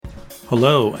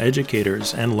Hello,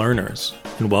 educators and learners,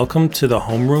 and welcome to the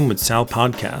Homeroom with Sal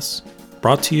podcast,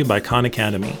 brought to you by Khan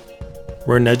Academy.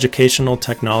 We're an educational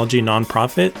technology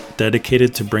nonprofit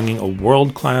dedicated to bringing a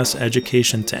world-class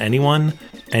education to anyone,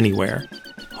 anywhere.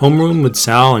 Homeroom with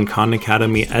Sal and Khan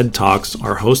Academy Ed Talks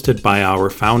are hosted by our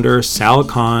founder, Sal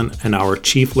Khan, and our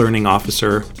Chief Learning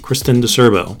Officer, Kristen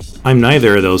DeSerbo. I'm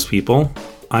neither of those people.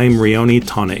 I'm Rioni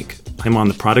Tonic. I'm on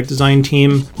the product design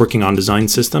team, working on design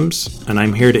systems, and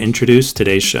I'm here to introduce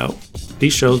today's show.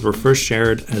 These shows were first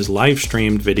shared as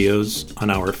live-streamed videos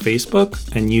on our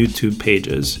Facebook and YouTube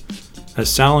pages, as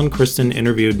Sal and Kristen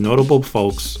interviewed notable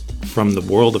folks from the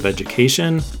world of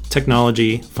education,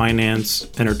 technology, finance,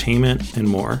 entertainment, and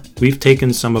more. We've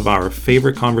taken some of our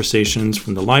favorite conversations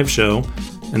from the live show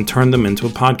and turned them into a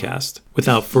podcast.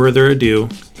 Without further ado,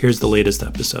 here's the latest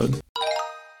episode.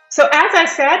 So as I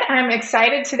said, I'm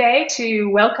excited today to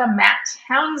welcome Matt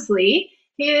Townsley.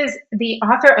 He is the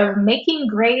author of Making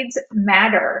Grades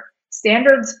Matter,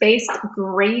 Standards-Based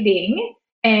Grading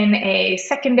in a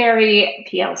Secondary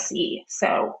PLC.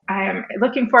 So I'm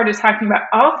looking forward to talking about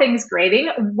all things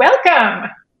grading. Welcome.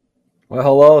 Well,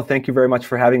 hello. Thank you very much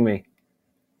for having me.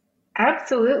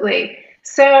 Absolutely.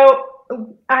 So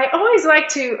I always like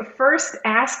to first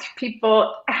ask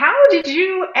people, how did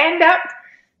you end up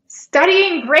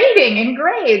studying grading and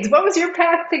grades? What was your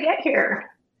path to get here?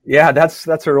 Yeah, that's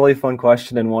a really fun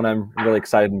question and one I'm really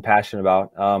excited and passionate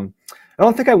about. I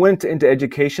don't think I went into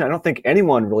education. I don't think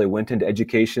anyone really went into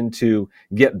education to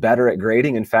get better at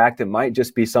grading. In fact, it might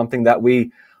just be something that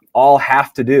we all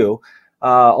have to do.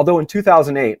 Although in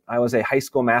 2008, I was a high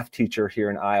school math teacher here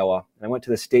in Iowa, and I went to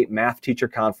the state math teacher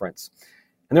conference.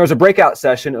 And there was a breakout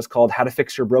session. It was called How to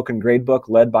Fix Your Broken Gradebook,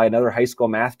 led by another high school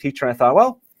math teacher. And I thought,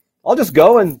 well, I'll just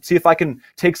go and see if I can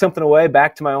take something away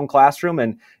back to my own classroom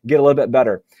and get a little bit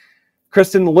better.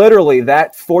 Kristen, literally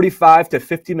that 45 to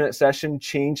 50-minute session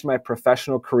changed my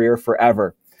professional career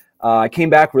forever. I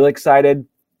came back really excited,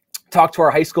 talked to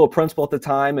our high school principal at the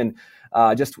time, and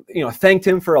just thanked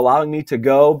him for allowing me to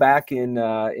go back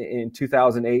in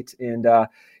 2008. And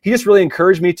he just really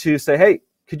encouraged me to say, hey,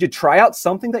 could you try out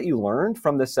something that you learned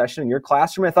from this session in your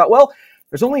classroom? And I thought, well,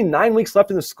 there's only 9 weeks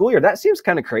left in the school year. That seems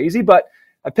kind of crazy, but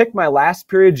I picked my last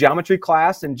period geometry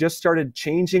class and just started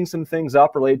changing some things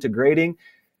up related to grading.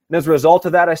 And as a result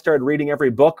of that, I started reading every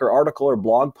book or article or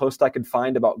blog post I could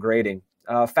find about grading.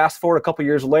 Fast forward a couple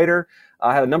years later,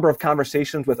 I had a number of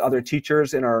conversations with other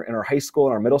teachers in our high school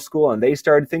and our middle school, and they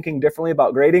started thinking differently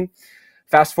about grading.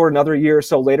 Fast forward another year or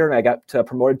so later, and I got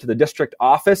promoted to the district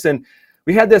office, and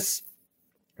we had this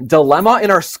dilemma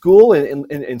in our school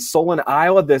in Solon,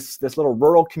 Iowa, this little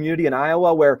rural community in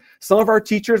Iowa, where some of our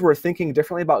teachers were thinking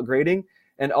differently about grading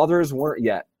and others weren't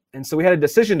yet. And so we had a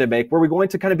decision to make. Were we going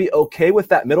to kind of be okay with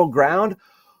that middle ground,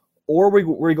 or were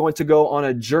we going to go on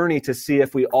a journey to see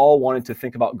if we all wanted to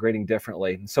think about grading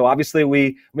differently? And so obviously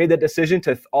we made that decision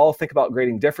to all think about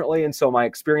grading differently. And so my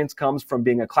experience comes from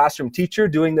being a classroom teacher,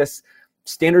 doing this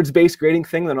standards-based grading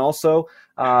thing, then also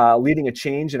leading a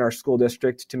change in our school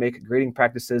district to make grading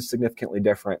practices significantly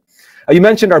different. You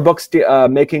mentioned our book,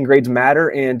 Making Grades Matter.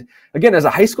 And again, as a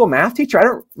high school math teacher, I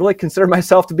don't really consider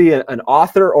myself to be an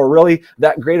author or really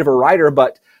that great of a writer,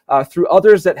 but through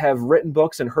others that have written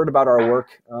books and heard about our work,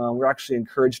 we're actually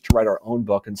encouraged to write our own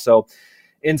book. And so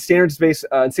in standards-based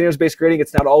grading,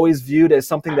 it's not always viewed as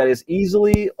something that is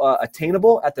easily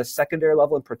attainable at the secondary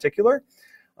level in particular.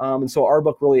 And so our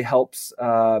book really helps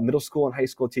middle school and high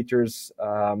school teachers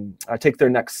take their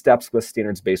next steps with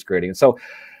standards-based grading. And so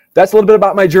that's a little bit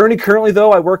about my journey. Currently,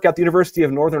 though, I work at the University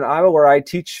of Northern Iowa, where I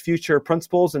teach future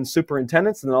principals and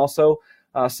superintendents, and then also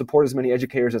support as many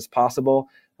educators as possible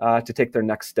to take their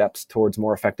next steps towards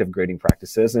more effective grading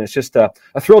practices. And it's just a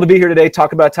thrill to be here today,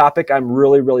 talk about a topic I'm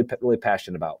really, really, really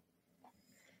passionate about.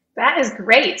 That is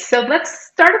great. So let's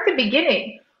start at the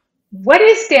beginning. What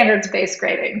is standards-based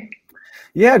grading?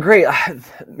 Yeah, great.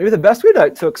 Maybe the best way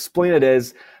to explain it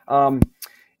is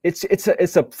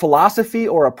it's a philosophy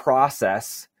or a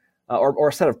process or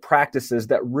a set of practices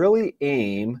that really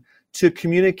aim to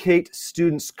communicate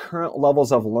students' current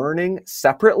levels of learning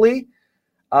separately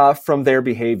from their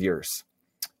behaviors.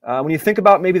 When you think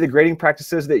about maybe the grading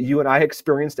practices that you and I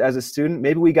experienced as a student,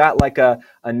 maybe we got like a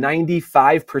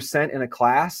 95% in a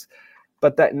class,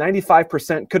 but that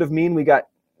 95% could have mean we got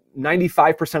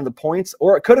 95% of the points,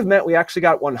 or it could have meant we actually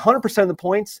got 100% of the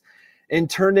points and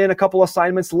turned in a couple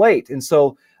assignments late. And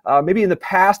so maybe in the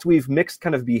past we've mixed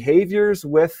kind of behaviors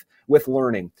with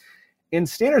learning. In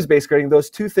standards-based grading, those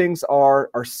two things are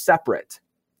separate.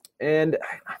 And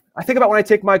I think about when I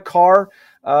take my car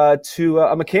to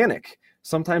a mechanic.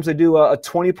 Sometimes I do a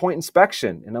 20-point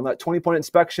inspection. And on that 20-point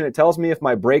inspection, it tells me if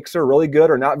my brakes are really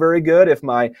good or not very good, if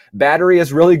my battery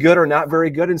is really good or not very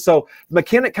good. And so the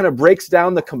mechanic kind of breaks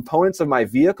down the components of my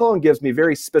vehicle and gives me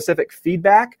very specific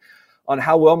feedback on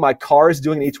how well my car is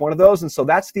doing in each one of those. And so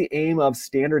that's the aim of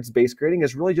standards-based grading,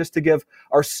 is really just to give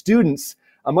our students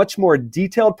a much more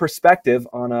detailed perspective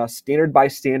on a standard by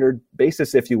standard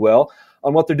basis, if you will,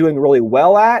 on what they're doing really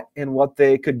well at and what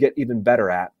they could get even better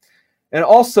at. And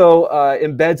also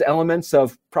embeds elements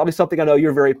of probably something I know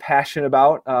you're very passionate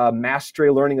about,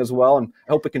 mastery learning as well. And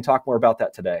I hope we can talk more about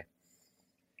that today.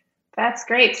 That's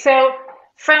great. So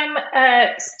from a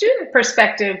student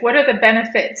perspective, what are the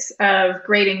benefits of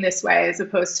grading this way as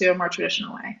opposed to a more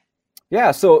traditional way?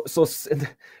 Yeah, so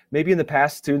maybe in the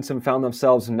past, students have found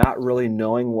themselves not really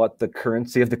knowing what the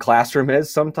currency of the classroom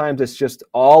is. Sometimes it's just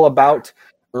all about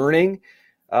earning.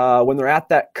 When they're at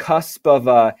that cusp of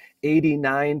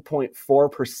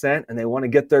 89.4% and they want to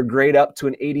get their grade up to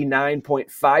an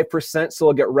 89.5%, so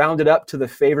they'll get rounded up to the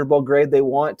favorable grade they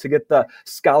want to get the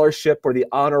scholarship or the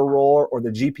honor roll or the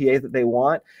GPA that they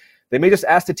want. They may just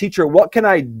ask the teacher, what can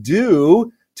I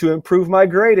do to improve my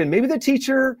grade? And maybe the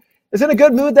teacher is in a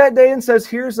good mood that day and says,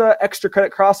 here's an extra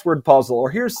credit crossword puzzle, or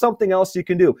here's something else you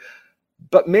can do.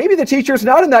 But maybe the teacher's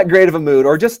not in that great of a mood,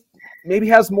 or just maybe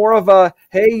has more of a,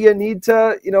 hey, you need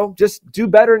to, just do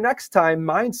better next time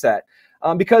mindset.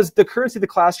 Because the currency of the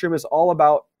classroom is all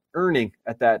about earning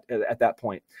at that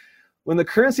point. When the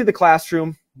currency of the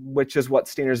classroom, which is what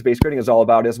standards-based grading is all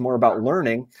about, is more about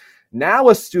learning, now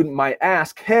a student might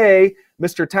ask, hey,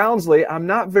 Mr. Townsley, I'm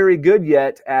not very good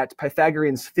yet at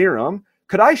Pythagorean's theorem.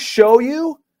 Could I show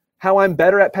you how I'm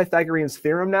better at Pythagorean's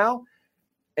theorem now?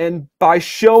 And by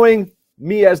showing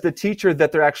me as the teacher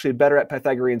that they're actually better at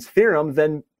Pythagorean's theorem,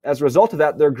 then as a result of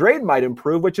that, their grade might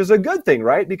improve, which is a good thing,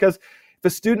 right? Because if a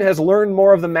student has learned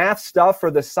more of the math stuff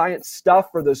or the science stuff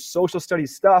or the social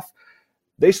studies stuff,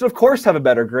 they should of course have a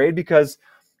better grade, because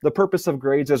the purpose of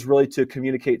grades is really to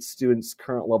communicate students'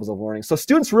 current levels of learning. So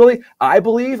students really, I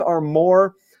believe, are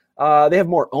more, they have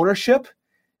more ownership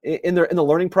in the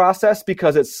learning process,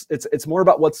 because it's more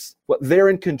about what they're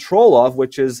in control of,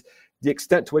 which is the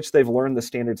extent to which they've learned the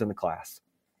standards in the class.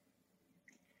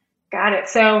 Got it.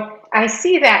 So I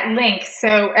see that link.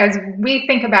 So as we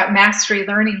think about mastery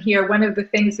learning here, one of the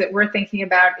things that we're thinking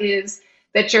about is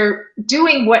that you're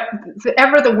doing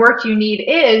whatever the work you need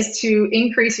is to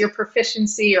increase your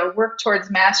proficiency or work towards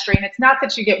mastery. And it's not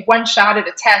that you get one shot at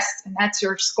a test and that's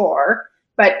your score,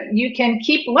 but you can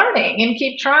keep learning and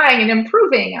keep trying and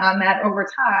improving on that over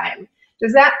time.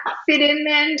 Does that fit in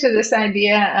then to this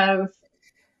idea of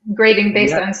grading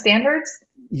based on standards?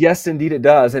 Yes, indeed it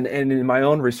does. And in my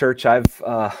own research, I've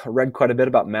read quite a bit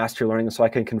about mastery learning, so I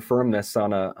can confirm this on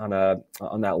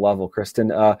that level,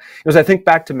 Kristen. As I think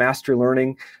back to mastery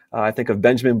learning, I think of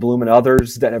Benjamin Bloom and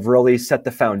others that have really set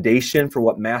the foundation for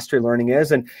what mastery learning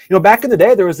is. And back in the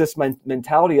day, there was this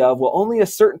mentality of, well, only a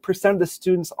certain percent of the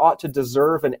students ought to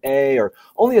deserve an A, or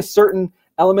only a certain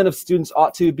element of students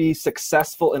ought to be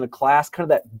successful in a class, kind of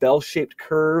that bell-shaped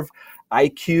curve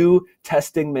IQ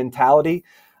testing mentality.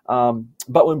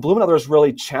 But when Bloom and others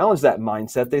really challenged that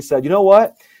mindset, they said, you know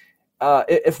what?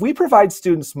 If we provide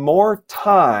students more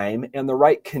time and the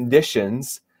right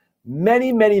conditions,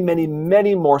 many, many, many,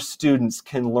 many more students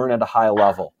can learn at a high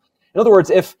level. In other words,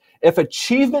 if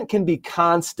achievement can be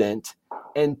constant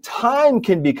and time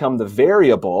can become the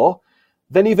variable,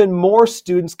 then even more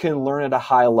students can learn at a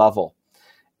high level.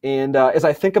 And as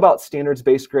I think about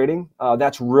standards-based grading,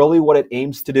 that's really what it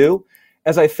aims to do.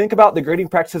 As I think about the grading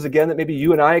practices, again, that maybe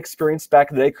you and I experienced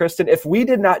back in the day, Kristen, if we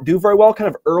did not do very well kind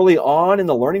of early on in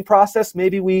the learning process,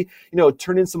 maybe we,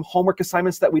 turned in some homework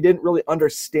assignments that we didn't really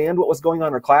understand what was going on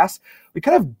in our class, we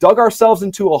kind of dug ourselves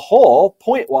into a hole,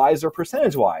 point-wise or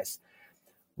percentage-wise.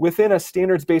 Within a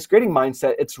standards-based grading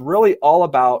mindset, it's really all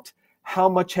about how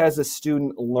much has a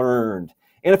student learned.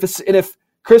 And if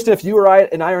Kristen, if you or I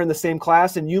are in the same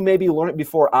class and you maybe learn it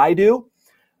before I do,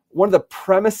 one of the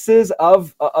premises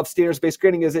of standards-based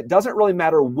grading is it doesn't really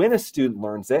matter when a student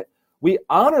learns it. We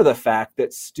honor the fact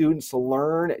that students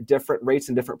learn at different rates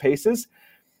and different paces.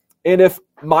 And if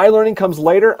my learning comes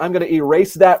later, I'm going to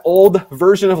erase that old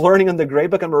version of learning in the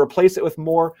gradebook. I'm going to replace it with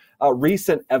more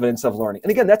recent evidence of learning.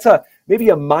 And again, that's maybe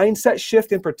a mindset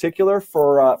shift in particular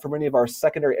for many of our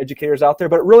secondary educators out there.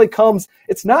 But it really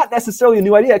it's not necessarily a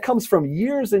new idea. It comes from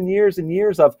years and years and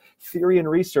years of theory and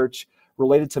research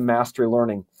related to mastery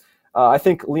learning. I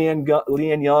think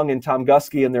Leanne Young and Tom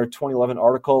Guskey in their 2011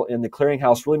 article in the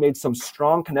Clearinghouse really made some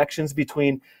strong connections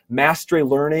between mastery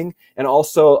learning and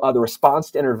also the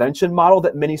response to intervention model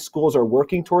that many schools are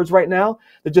working towards right now,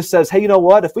 that just says, hey, you know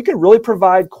what? If we can really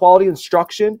provide quality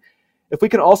instruction if we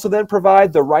can also then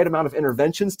provide the right amount of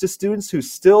interventions to students who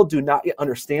still do not yet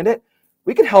understand it,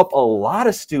 we can help a lot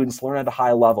of students learn at a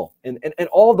high level. And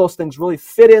all of those things really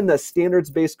fit in the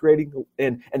standards-based grading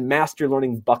and mastery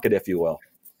learning bucket, if you will.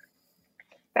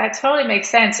 That totally makes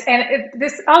sense. And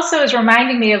this also is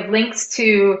reminding me of links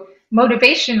to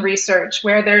motivation research,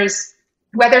 where there's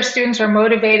whether students are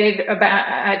motivated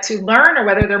to learn or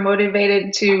whether they're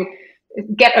motivated to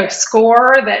get a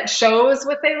score that shows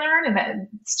what they learn, and that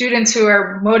students who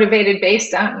are motivated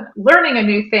based on learning a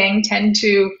new thing tend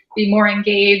to be more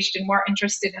engaged and more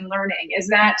interested in learning. Is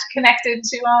that connected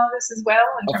to all of this as well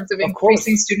in terms of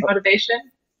increasing student motivation?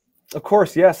 Of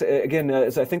course, yes. Again,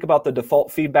 as I think about the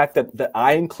default feedback that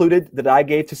I included, that I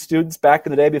gave to students back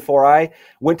in the day before I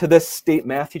went to this state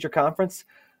math teacher conference,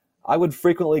 I would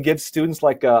frequently give students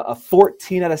like a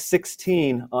 14 out of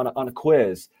 16 on a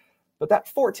quiz. But that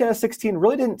 14 out of 16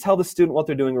 really didn't tell the student what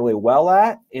they're doing really well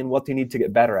at and what they need to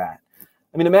get better at.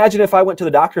 I mean, imagine if I went to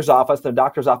the doctor's office, the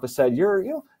doctor's office said, you're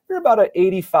about at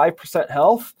 85%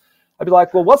 health. I'd be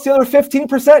like, well, what's the other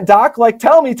 15%, doc? Like,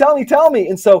 tell me.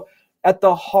 And so at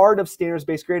the heart of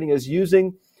standards-based grading is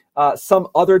using some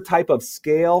other type of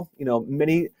scale.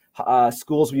 Many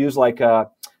schools will use like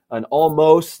an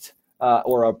almost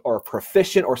or a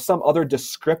proficient or some other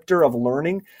descriptor of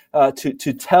learning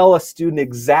to tell a student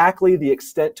exactly the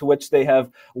extent to which they have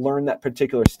learned that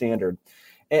particular standard.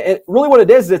 And really what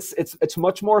it is, it's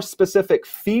much more specific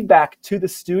feedback to the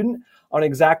student on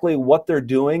exactly what they're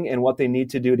doing and what they need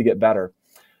to do to get better.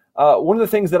 One of the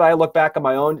things that I look back on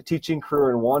my own teaching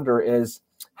career and wonder is,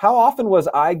 how often was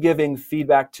I giving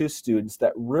feedback to students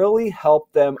that really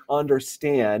helped them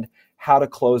understand how to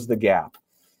close the gap?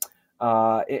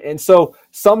 And so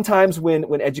sometimes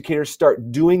when educators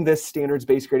start doing this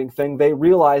standards-based grading thing, they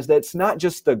realize that it's not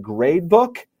just the grade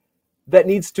book that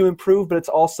needs to improve, but it's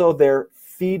also their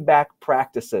feedback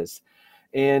practices.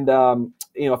 And,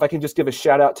 if I can just give a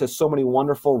shout out to so many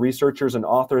wonderful researchers and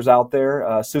authors out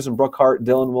there, Susan Brookhart,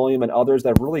 Dylan William, and others that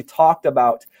have really talked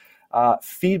about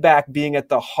feedback being at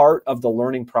the heart of the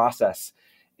learning process.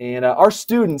 And our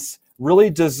students really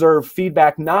deserve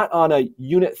feedback, not on a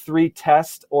Unit 3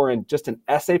 test or in just an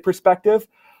essay perspective,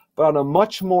 but on a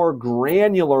much more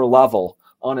granular level,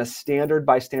 on a standard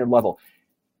by standard level.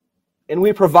 And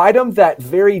we provide them that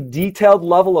very detailed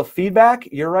level of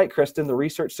feedback. You're right, Kristen. The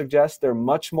research suggests they're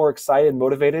much more excited and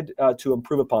motivated to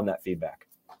improve upon that feedback.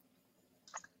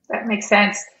 That makes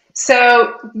sense.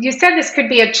 So you said this could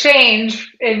be a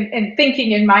change in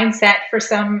thinking and mindset for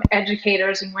some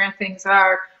educators and where things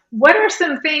are. What are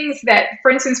some things that,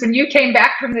 for instance, when you came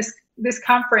back from this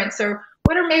conference, or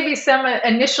what are maybe some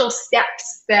initial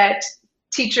steps that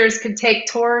teachers could take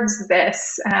towards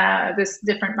this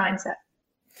different mindset?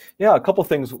 Yeah, a couple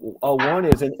things. One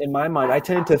is, in my mind, I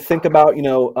tend to think about,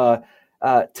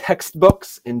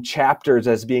 textbooks and chapters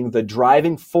as being the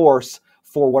driving force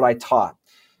for what I taught.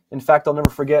 In fact, I'll never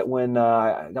forget when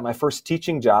I got my first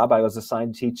teaching job. I was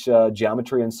assigned to teach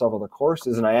geometry and several other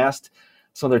courses, and I asked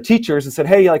some of their teachers and said,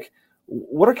 hey,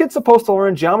 what are kids supposed to learn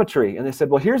in geometry? And they said,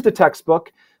 well, here's the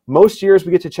textbook. Most years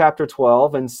we get to chapter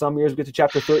 12, and some years we get to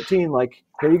chapter 13.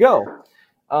 Here you go.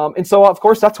 And so, of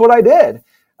course, that's what I did.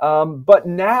 But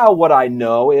now what I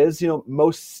know is,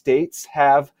 most states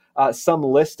have some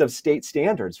list of state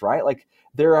standards, right? Like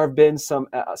there have been some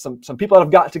people that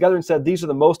have gotten together and said, these are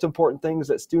the most important things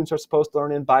that students are supposed to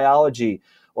learn in biology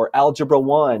or Algebra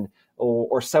 1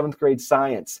 or 7th grade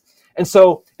science. And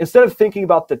so instead of thinking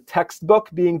about the textbook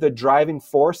being the driving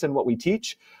force in what we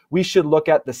teach, we should look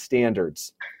at the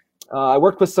standards. I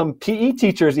worked with some PE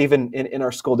teachers even in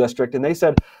our school district, and they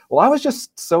said, well, I was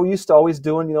just so used to always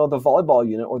doing, the volleyball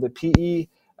unit or the PE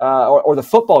or the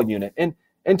football unit. And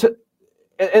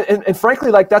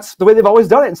frankly, that's the way they've always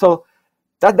done it. And so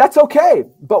that's okay.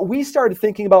 But we started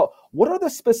thinking about, what are the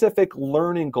specific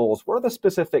learning goals? What are the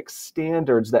specific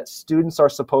standards that students are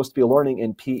supposed to be learning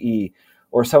in PE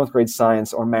or 7th grade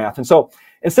science or math? And so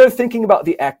instead of thinking about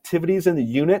the activities and the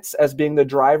units as being the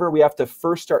driver, we have to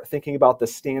first start thinking about the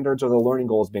standards or the learning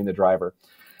goals being the driver.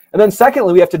 And then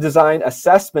secondly, we have to design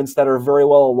assessments that are very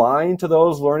well aligned to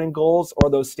those learning goals or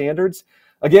those standards.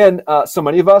 Again, so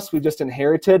many of us, we just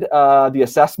inherited the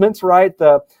assessments, right?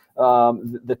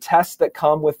 The tests that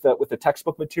come with the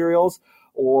textbook materials,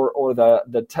 or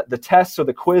the tests or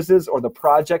the quizzes or the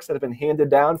projects that have been handed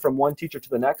down from one teacher to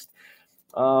the next.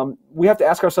 We have to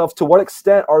ask ourselves, to what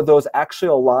extent are those actually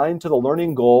aligned to the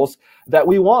learning goals that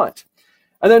we want?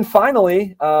 And then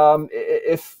finally,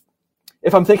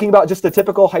 if I'm thinking about just the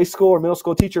typical high school or middle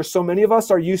school teacher, so many of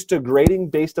us are used to grading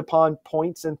based upon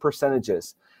points and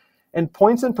percentages. And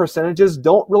points and percentages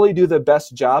don't really do the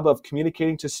best job of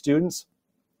communicating to students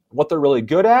what they're really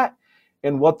good at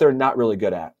and what they're not really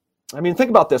good at. I mean, think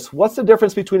about this. What's the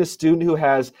difference between a student who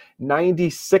has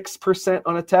 96%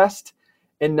 on a test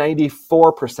and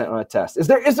 94% on a test? Is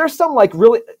there some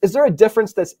is there a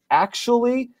difference that's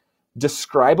actually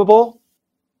describable?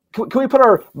 Can we put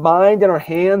our mind and our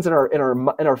hands and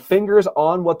our fingers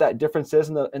on what that difference is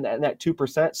in that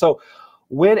 2%? So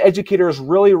when educators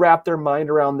really wrap their mind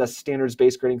around the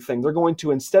standards-based grading thing, they're going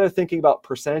to, instead of thinking about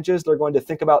percentages, they're going to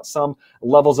think about some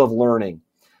levels of learning,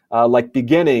 like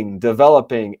beginning,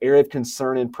 developing, area of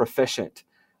concern, and proficient.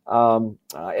 And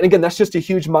again, that's just a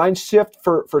huge mind shift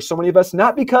for so many of us,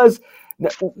 not because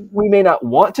we may not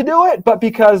want to do it, but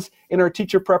because in our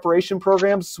teacher preparation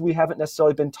programs, we haven't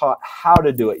necessarily been taught how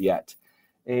to do it yet.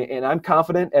 And I'm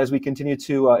confident as we continue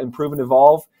to improve and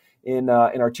evolve in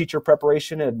our teacher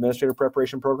preparation and administrative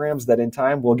preparation programs, that in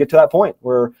time we'll get to that point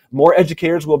where more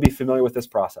educators will be familiar with this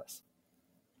process.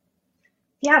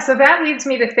 Yeah, so that leads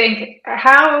me to think,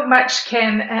 how much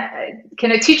can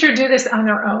a teacher do this on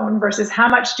their own versus how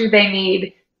much do they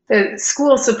need the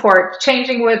school support,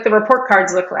 changing what the report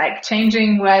cards look like,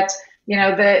 changing what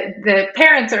the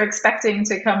parents are expecting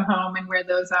to come home and where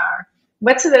those are.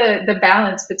 What's the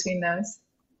balance between those?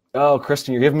 Oh,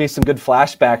 Kristen, you're giving me some good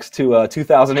flashbacks to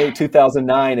 2008,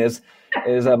 2009 as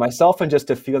myself and just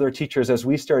a few other teachers as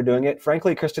we started doing it.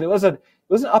 Frankly, Kristen, it was an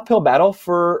uphill battle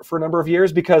for a number of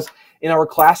years, because in our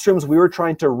classrooms we were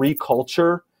trying to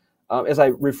reculture, as I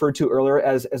referred to earlier,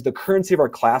 as the currency of our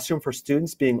classroom for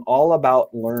students being all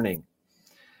about learning.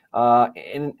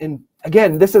 And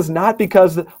again, this is not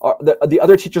because the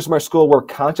other teachers from our school were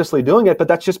consciously doing it, but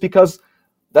that's just because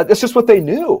that's just what they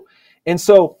knew. And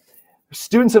so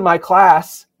students in my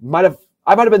class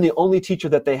I might have been the only teacher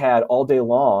that they had all day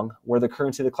long where the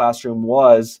currency of the classroom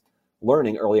was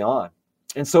learning early on.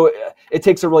 And so it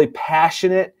takes a really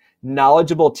passionate,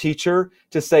 knowledgeable teacher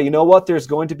to say, you know what, there's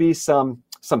going to be some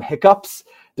hiccups.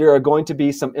 There are going to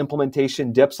be some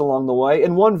implementation dips along the way.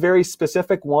 And one very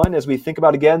specific one, as we think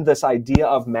about, again, this idea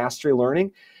of mastery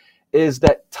learning, is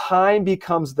that time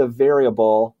becomes the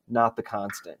variable, not the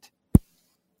constant.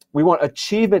 We want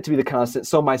achievement to be the constant.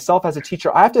 So myself as a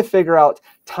teacher, I have to figure out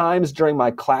times during my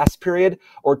class period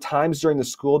or times during the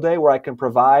school day where I can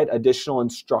provide additional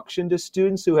instruction to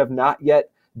students who have not yet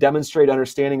demonstrated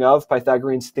understanding of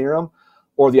Pythagorean's theorem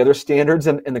or the other standards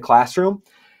in the classroom.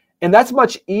 And that's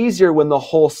much easier when the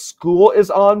whole school is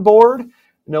on board.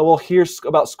 We'll hear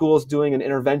about schools doing an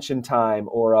intervention time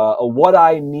or a what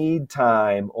I need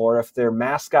time, or if their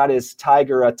mascot is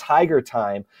tiger, a tiger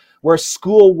time, where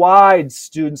school-wide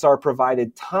students are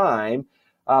provided time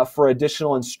for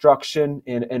additional instruction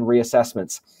and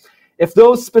reassessments. If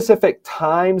those specific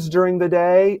times during the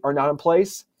day are not in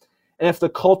place, and if the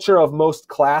culture of most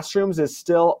classrooms is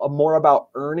still more about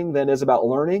earning than it is about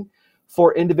learning,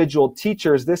 for individual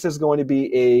teachers, this is going to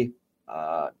be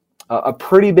a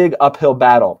pretty big uphill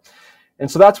battle. And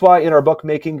so that's why in our book,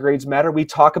 Making Grades Matter, we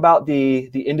talk about the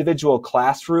individual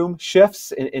classroom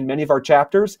shifts in many of our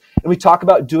chapters. And we talk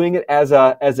about doing it as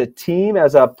a team,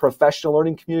 as a professional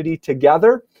learning community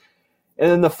together.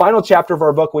 And in the final chapter of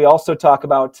our book, we also talk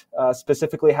about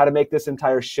specifically how to make this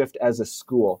entire shift as a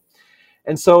school.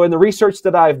 And so in the research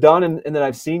that I've done and that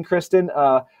I've seen, Kristen,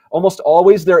 almost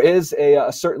always there is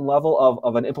a certain level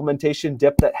of an implementation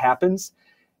dip that happens.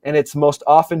 And it's most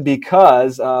often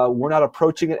because we're not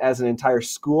approaching it as an entire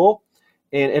school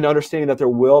and understanding that there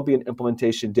will be an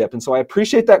implementation dip. And so I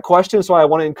appreciate that question. So I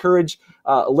want to encourage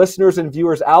listeners and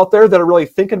viewers out there that are really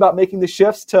thinking about making the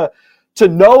shifts to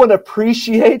know and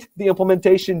appreciate the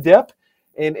implementation dip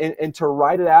and to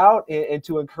write it out and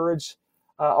to encourage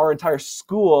our entire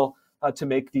school to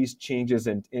make these changes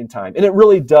in time. And it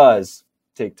really does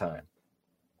take time.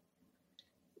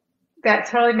 That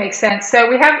totally makes sense. So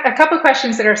we have a couple of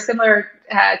questions that are similar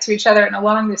to each other and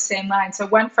along the same line. So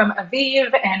one from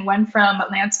Aviv and one from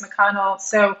Lance McConnell.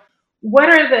 So what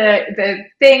are the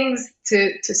things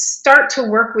to start to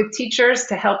work with teachers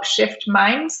to help shift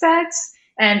mindsets?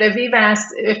 And Aviv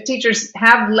asked, if teachers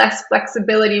have less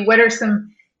flexibility, what are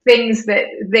some things that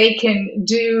they can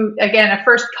do, again, a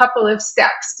first couple of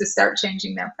steps to start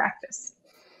changing their practice?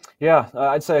 Yeah,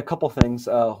 I'd say a couple things.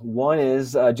 One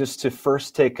is just to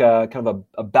first take kind of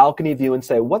a balcony view and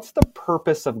say, what's the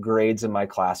purpose of grades in my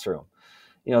classroom?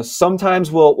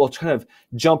 Sometimes we'll kind of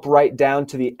jump right down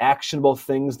to the actionable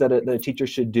things that a teacher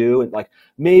should do. And like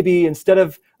maybe instead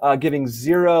of giving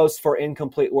zeros for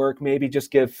incomplete work, maybe just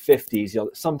give 50s.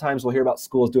 Sometimes we'll hear about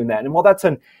schools doing that. And while that's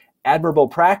an admirable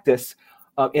practice,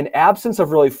 in absence of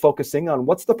really focusing on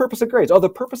what's the purpose of grades. The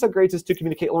purpose of grades is to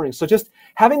communicate learning. So just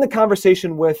having the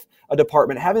conversation with a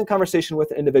department, having a conversation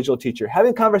with an individual teacher,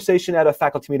 having a conversation at a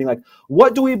faculty meeting, like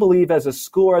what do we believe as a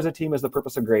school or as a team is the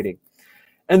purpose of grading?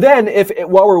 And then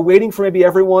while we're waiting for maybe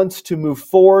everyone to move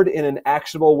forward in an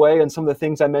actionable way and some of the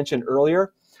things I mentioned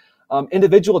earlier,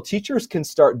 individual teachers can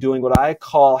start doing what I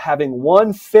call having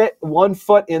one foot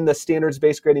in the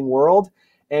standards-based grading world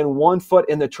and 1 foot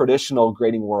in the traditional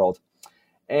grading world.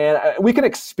 And we can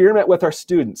experiment with our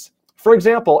students. For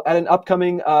example, at an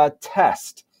upcoming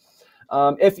test,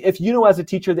 if you know as a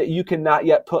teacher that you cannot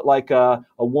yet put like a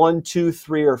 1, 2,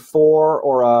 3, or 4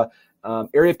 or a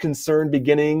area of concern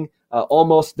beginning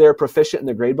almost there proficient in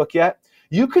the gradebook yet,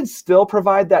 you could still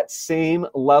provide that same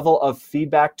level of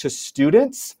feedback to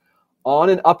students on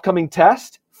an upcoming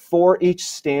test for each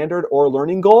standard or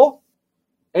learning goal,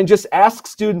 and just ask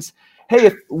students,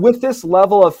 hey, with this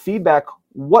level of feedback,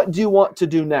 what do you want to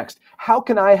do next? How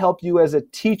can I help you as a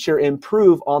teacher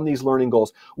improve on these learning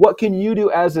goals? What can you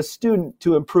do as a student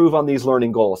to improve on these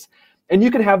learning goals? And you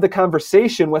can have the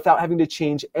conversation without having to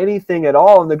change anything at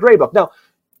all in the gradebook. Now,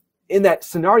 in that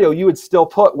scenario, you would still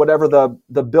put whatever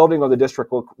the building or the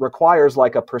district requires,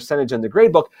 like a percentage in the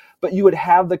gradebook, but you would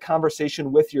have the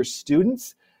conversation with your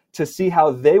students to see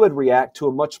how they would react to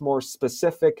a much more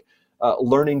specific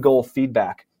learning goal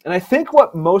feedback. And I think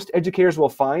what most educators will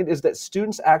find is that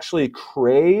students actually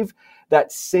crave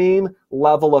that same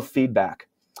level of feedback.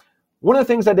 One of the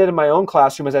things I did in my own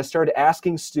classroom is I started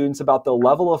asking students about the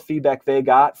level of feedback they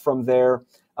got from their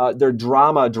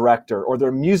drama director or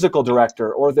their musical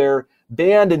director or their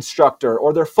band instructor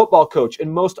or their football coach.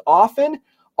 And most often,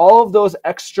 all of those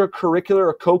extracurricular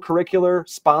or co-curricular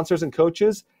sponsors and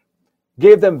coaches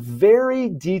gave them very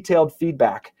detailed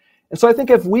feedback. And so I think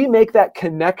if we make that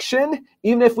connection,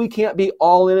 even if we can't be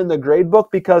all in the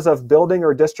gradebook because of building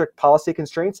or district policy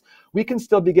constraints, we can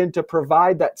still begin to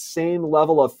provide that same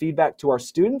level of feedback to our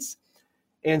students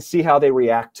and see how they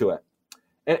react to it.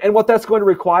 And what that's going to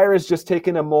require is just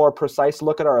taking a more precise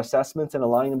look at our assessments and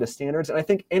aligning them to standards. And I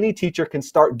think any teacher can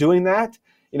start doing that,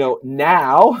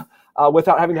 now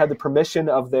without having to have the permission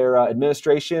of their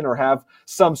administration or have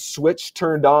some switch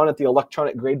turned on at the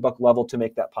electronic gradebook level to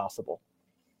make that possible.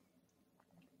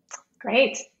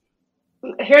 Great.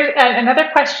 Here's another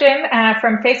question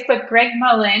from Facebook, Greg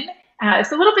Mullen.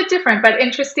 It's a little bit different, but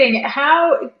interesting.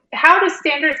 How does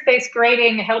standards-based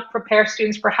grading help prepare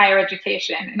students for higher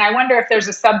education? And I wonder if there's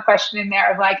a sub-question in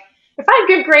there of like, if I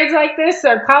give grades like this,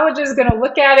 are colleges going to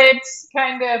look at it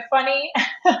kind of funny?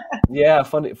 Yeah,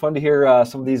 fun to hear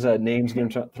some of these names being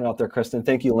thrown out there, Kristen.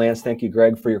 Thank you, Lance. Thank you,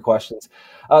 Greg, for your questions.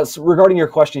 So regarding your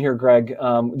question here, Greg,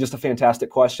 just a fantastic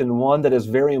question, one that is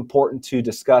very important to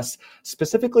discuss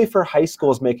specifically for high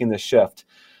schools making this shift.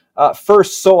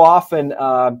 First, so often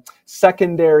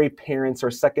secondary parents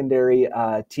or secondary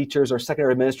teachers or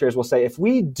secondary administrators will say, if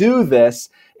we do this,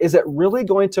 is it really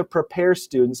going to prepare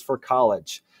students for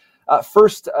college?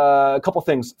 First, a couple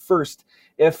things. First,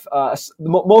 if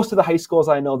most of the high schools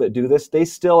I know that do this, they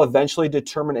still eventually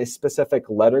determine a specific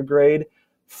letter grade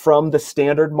from the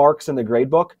standard marks in the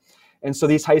gradebook. And so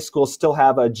these high schools still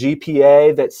have a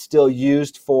GPA that's still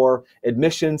used for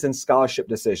admissions and scholarship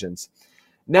decisions.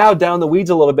 Now down the weeds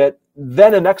a little bit,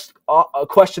 then the next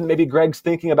question maybe Greg's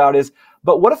thinking about is,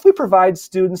 but what if we provide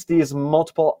students these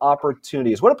multiple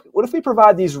opportunities? What if we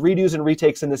provide these redos and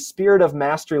retakes in the spirit of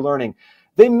mastery learning?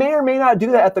 They may or may not do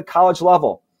that at the college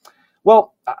level.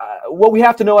 Well, what we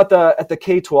have to know at the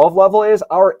K-12 level is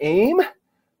our aim,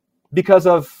 because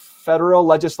of federal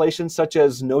legislation such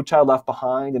as No Child Left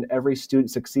Behind and Every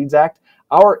Student Succeeds Act,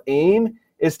 our aim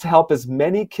is to help as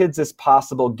many kids as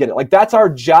possible get it. Like, that's our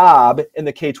job in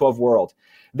the K-12 world.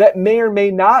 That may or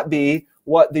may not be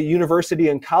what the university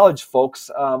and college folks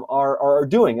are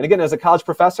doing. And again, as a college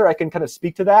professor, I can kind of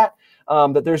speak to that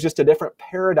there's just a different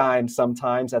paradigm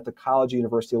sometimes at the college or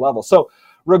university level. So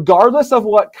regardless of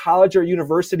what college or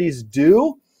universities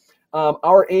do,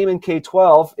 our aim in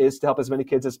K-12 is to help as many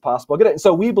kids as possible get it. And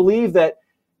so we believe that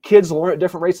kids learn at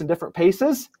different rates and different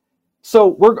paces.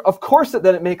 So of course,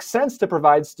 then it makes sense to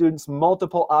provide students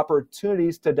multiple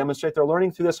opportunities to demonstrate their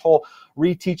learning through this whole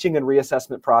reteaching and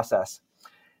reassessment process.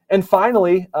 And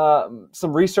finally,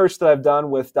 some research that I've done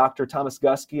with Dr. Thomas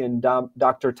Guskey and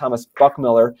Dr. Thomas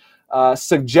Buckmiller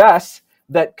suggests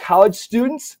that college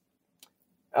students,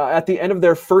 at the end of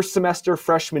their first semester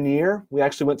freshman year, we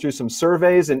actually went through some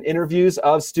surveys and interviews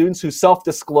of students who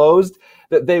self-disclosed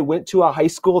that they went to a high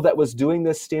school that was doing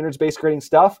this standards-based grading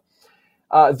stuff.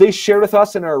 They shared with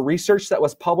us in our research that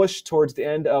was published towards the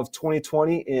end of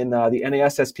 2020 in the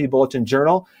NASSP Bulletin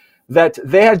Journal that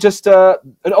they had just an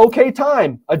okay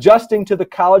time adjusting to the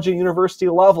college and university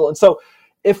level. And so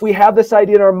if we have this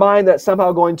idea in our mind that's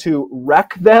somehow going to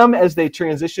wreck them as they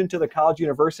transition to the college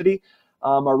university,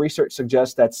 our research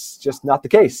suggests that's just not the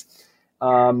case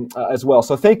as well.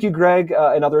 So thank you, Greg,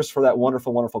 and others for that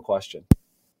wonderful, wonderful question.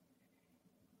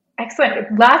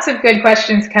 Excellent. Lots of good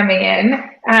questions coming in.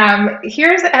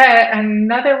 Here's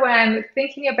another one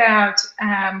thinking about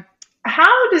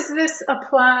how does this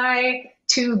apply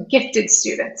to gifted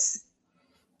students?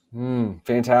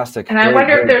 Fantastic. And I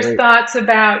wonder if there's thoughts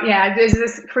about, does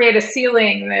this create a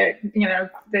ceiling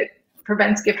that, that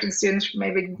prevents gifted students from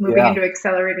maybe moving into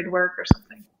accelerated work or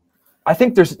something? I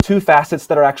think there's two facets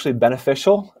that are actually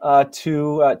beneficial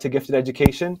to gifted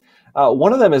education.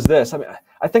 One of them is this. I mean,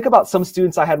 I think about some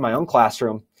students I had in my own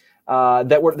classroom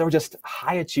that were just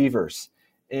high achievers,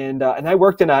 and I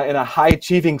worked in a high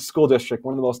achieving school district,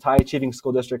 one of the most high achieving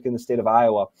school districts in the state of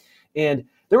Iowa, and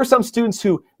there were some students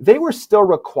who they were still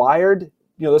required.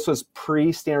 This was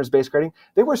pre-standards based grading.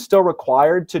 They were still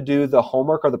required to do the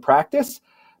homework or the practice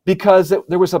because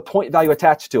there was a point value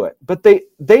attached to it. But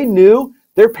they knew,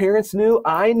 their parents knew,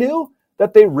 I knew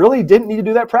that they really didn't need to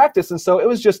do that practice. And so it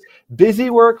was just busy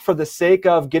work for the sake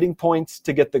of getting points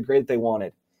to get the grade they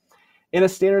wanted. In a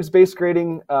standards-based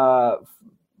grading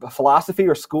philosophy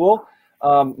or school,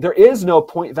 there is no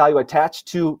point value attached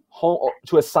to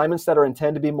assignments that are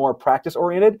intended to be more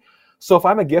practice-oriented. So if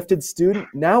I'm a gifted student,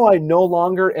 now I no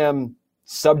longer am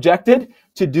subjected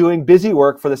to doing busy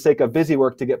work for the sake of busy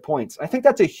work to get points. I think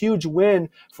that's a huge win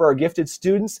for our gifted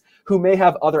students who may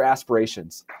have other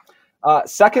aspirations.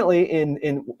 Secondly,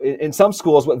 in some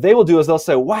schools, what they will do is they'll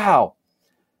say, wow,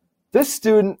 this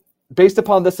student, based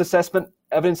upon this assessment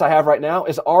evidence I have right now,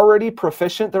 is already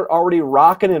proficient. They're already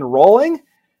rocking and rolling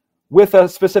with a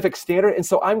specific standard. And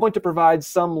so I'm going to provide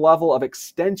some level of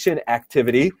extension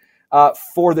activity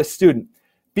for the student.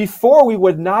 Before, we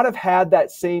would not have had that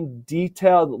same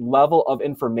detailed level of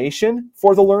information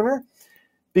for the learner,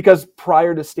 because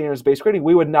prior to standards-based grading,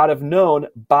 we would not have known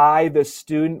by the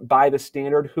student, by the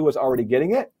standard, who was already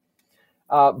getting it.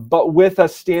 But with a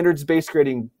standards-based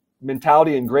grading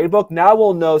mentality and gradebook, now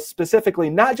we'll know specifically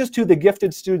not just who the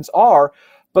gifted students are,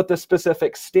 but the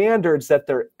specific standards that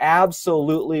they're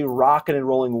absolutely rocking and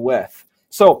rolling with.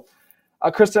 So,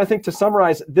 Kristen, I think to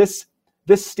summarize, this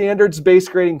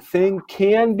standards-based grading thing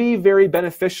can be very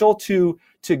beneficial to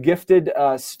gifted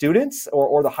students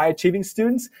or the high-achieving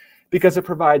students, because it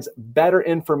provides better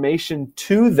information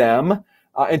to them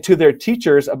and to their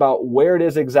teachers about where it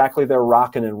is exactly they're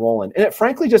rocking and rolling. And it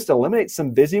frankly just eliminates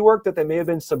some busy work that they may have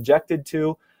been subjected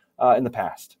to in the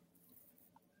past.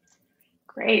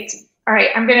 Great. All right,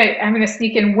 I'm gonna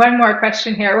sneak in one more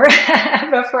question here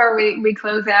before we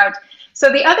close out. So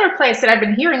the other place that I've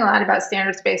been hearing a lot about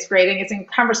standards-based grading is in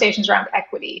conversations around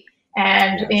equity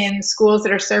and in schools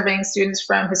that are serving students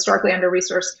from historically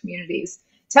under-resourced communities.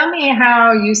 Tell me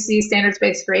how you see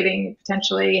standards-based grading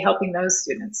potentially helping those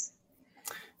students.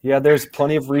 Yeah, there's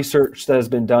plenty of research that has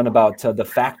been done about the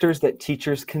factors that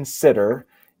teachers consider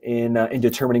in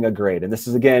determining a grade. And this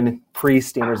is, again,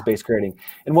 pre-standards-based grading.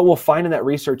 And what we'll find in that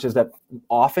research is that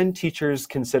often teachers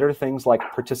consider things like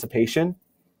participation,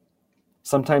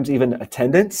 sometimes even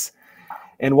attendance.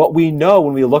 And what we know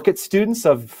when we look at students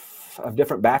of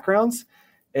different backgrounds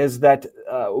is that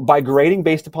by grading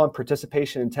based upon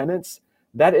participation and attendance,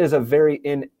 that is a very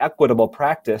inequitable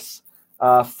practice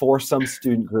for some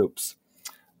student groups.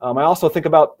 I also think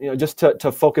about, just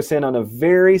to focus in on a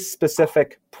very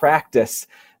specific practice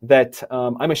that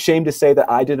I'm ashamed to say that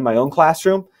I did in my own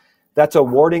classroom. That's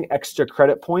awarding extra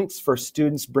credit points for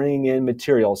students bringing in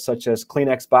materials such as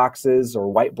Kleenex boxes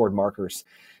or whiteboard markers.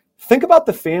 Think about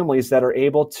the families that are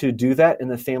able to do that and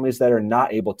the families that are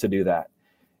not able to do that.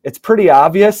 It's pretty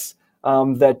obvious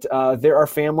that there are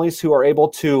families who are able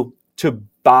to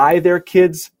buy their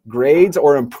kids' grades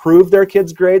or improve their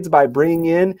kids' grades by bringing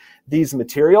in these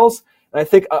materials. And I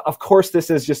think, of course, this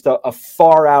is just a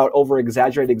far out,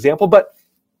 over-exaggerated example, but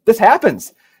this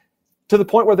happens to the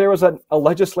point where there was a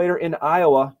legislator in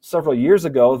Iowa several years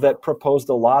ago that proposed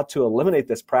a law to eliminate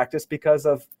this practice because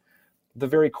of the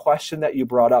very question that you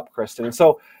brought up, Kristen. And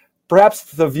so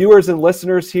perhaps the viewers and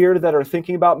listeners here that are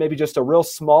thinking about maybe just a real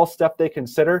small step they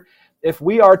consider, if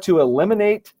we are to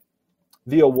eliminate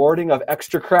the awarding of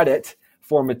extra credit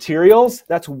for materials,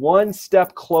 that's one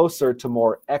step closer to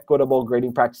more equitable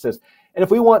grading practices. And if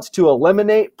we want to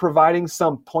eliminate providing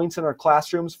some points in our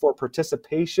classrooms for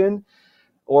participation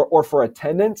or for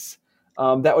attendance,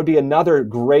 that would be another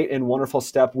great and wonderful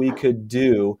step we could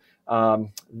do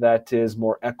that is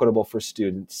more equitable for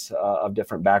students of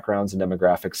different backgrounds and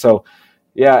demographics. So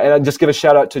yeah, and I'd just give a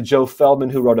shout out to Joe Feldman,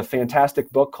 who wrote a fantastic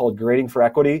book called Grading for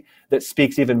Equity that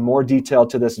speaks even more detail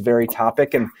to this very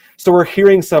topic. And so we're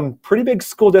hearing some pretty big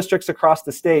school districts across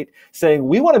the state saying,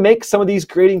 we want to make some of these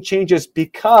grading changes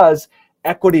because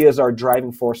equity is our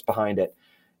driving force behind it.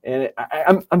 And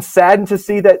I'm saddened to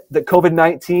see that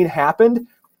COVID-19 happened.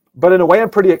 But in a way, I'm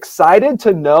pretty excited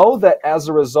to know that as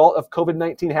a result of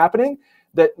COVID-19 happening,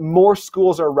 that more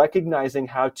schools are recognizing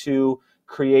how to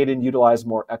create and utilize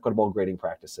more equitable grading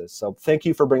practices. So thank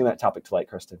you for bringing that topic to light,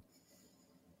 Kristen.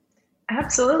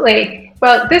 Absolutely.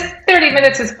 Well, this 30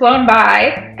 minutes has flown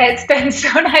by. It's been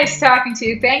so nice talking to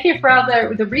you. Thank you for all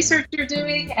the research you're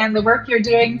doing and the work you're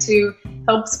doing to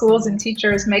help schools and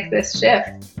teachers make this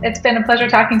shift. It's been a pleasure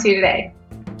talking to you today.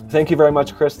 Thank you very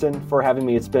much, Kristen, for having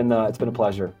me. It's been a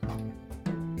pleasure.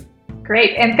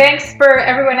 Great. And thanks for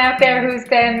everyone out there who's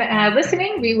been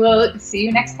listening. We will see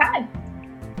you next time.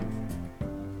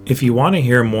 If you want to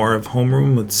hear more of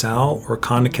Homeroom with Sal or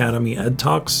Khan Academy Ed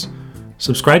Talks,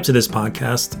 subscribe to this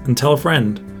podcast and tell a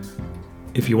friend.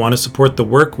 If you want to support the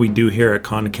work we do here at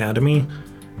Khan Academy,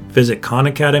 visit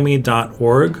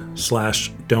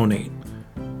khanacademy.org/donate.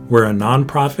 We're a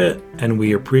nonprofit and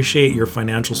we appreciate your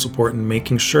financial support in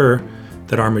making sure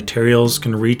that our materials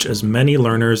can reach as many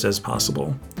learners as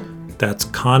possible. That's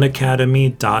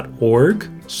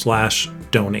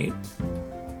khanacademy.org/donate.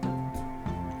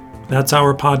 That's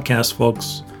our podcast,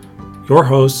 folks. Your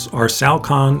hosts are Sal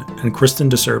Khan and Kristen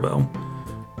DeCervo.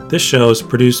 This show is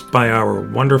produced by our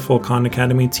wonderful Khan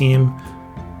Academy team,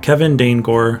 Kevin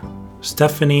Dangor,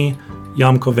 Stephanie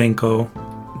Yamkovenko,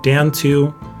 Dan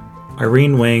Tu,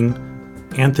 Irene Wang,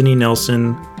 Anthony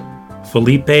Nelson,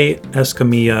 Felipe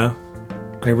Escamilla,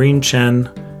 Irene Chen,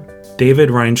 David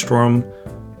Reinstrom,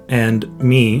 and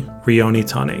me, Rioni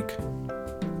Tonic.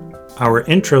 Our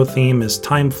intro theme is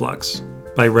Time Flux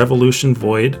by Revolution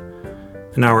Void,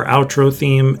 and our outro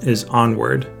theme is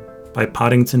Onward by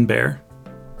Poddington Bear.